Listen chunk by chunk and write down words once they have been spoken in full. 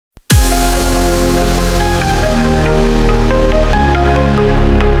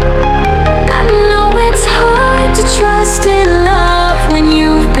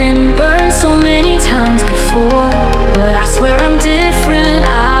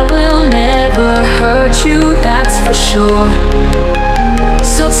you, that's for sure.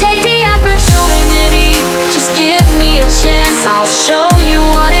 So take the opportunity, just give me a chance. I'll show you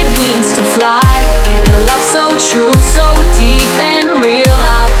what it means to fly in a love so true, so deep and real.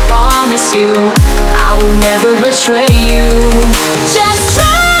 I promise you, I will never betray you. Just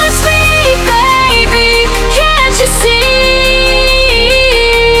trust me, baby, can't you see?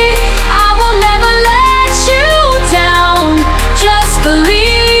 I will never let you down. Just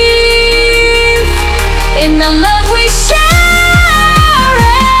believe in the love we share.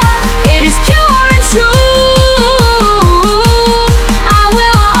 It is pure and true. I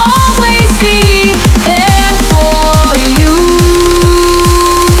will always be there for you.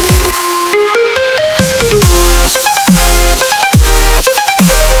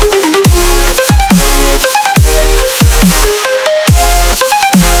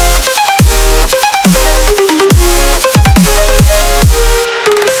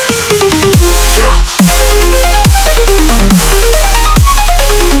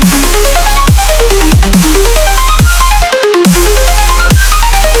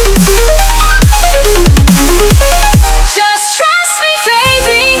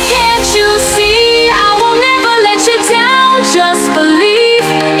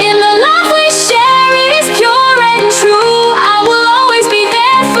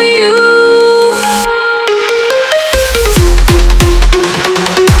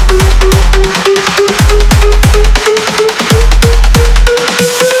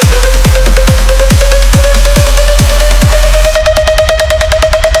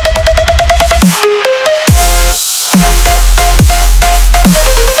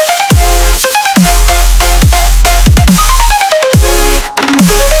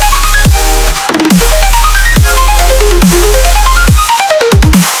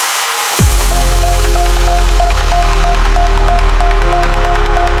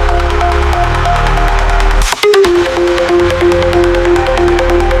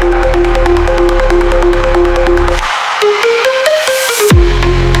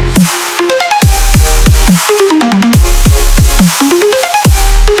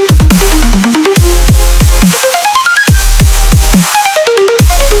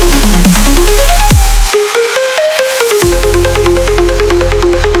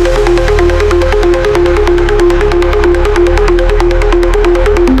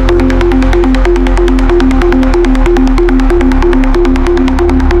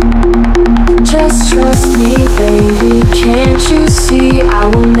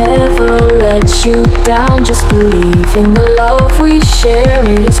 You down, just believe in the love we share.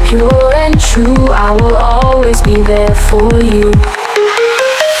 It is pure and true. I will always be there for you.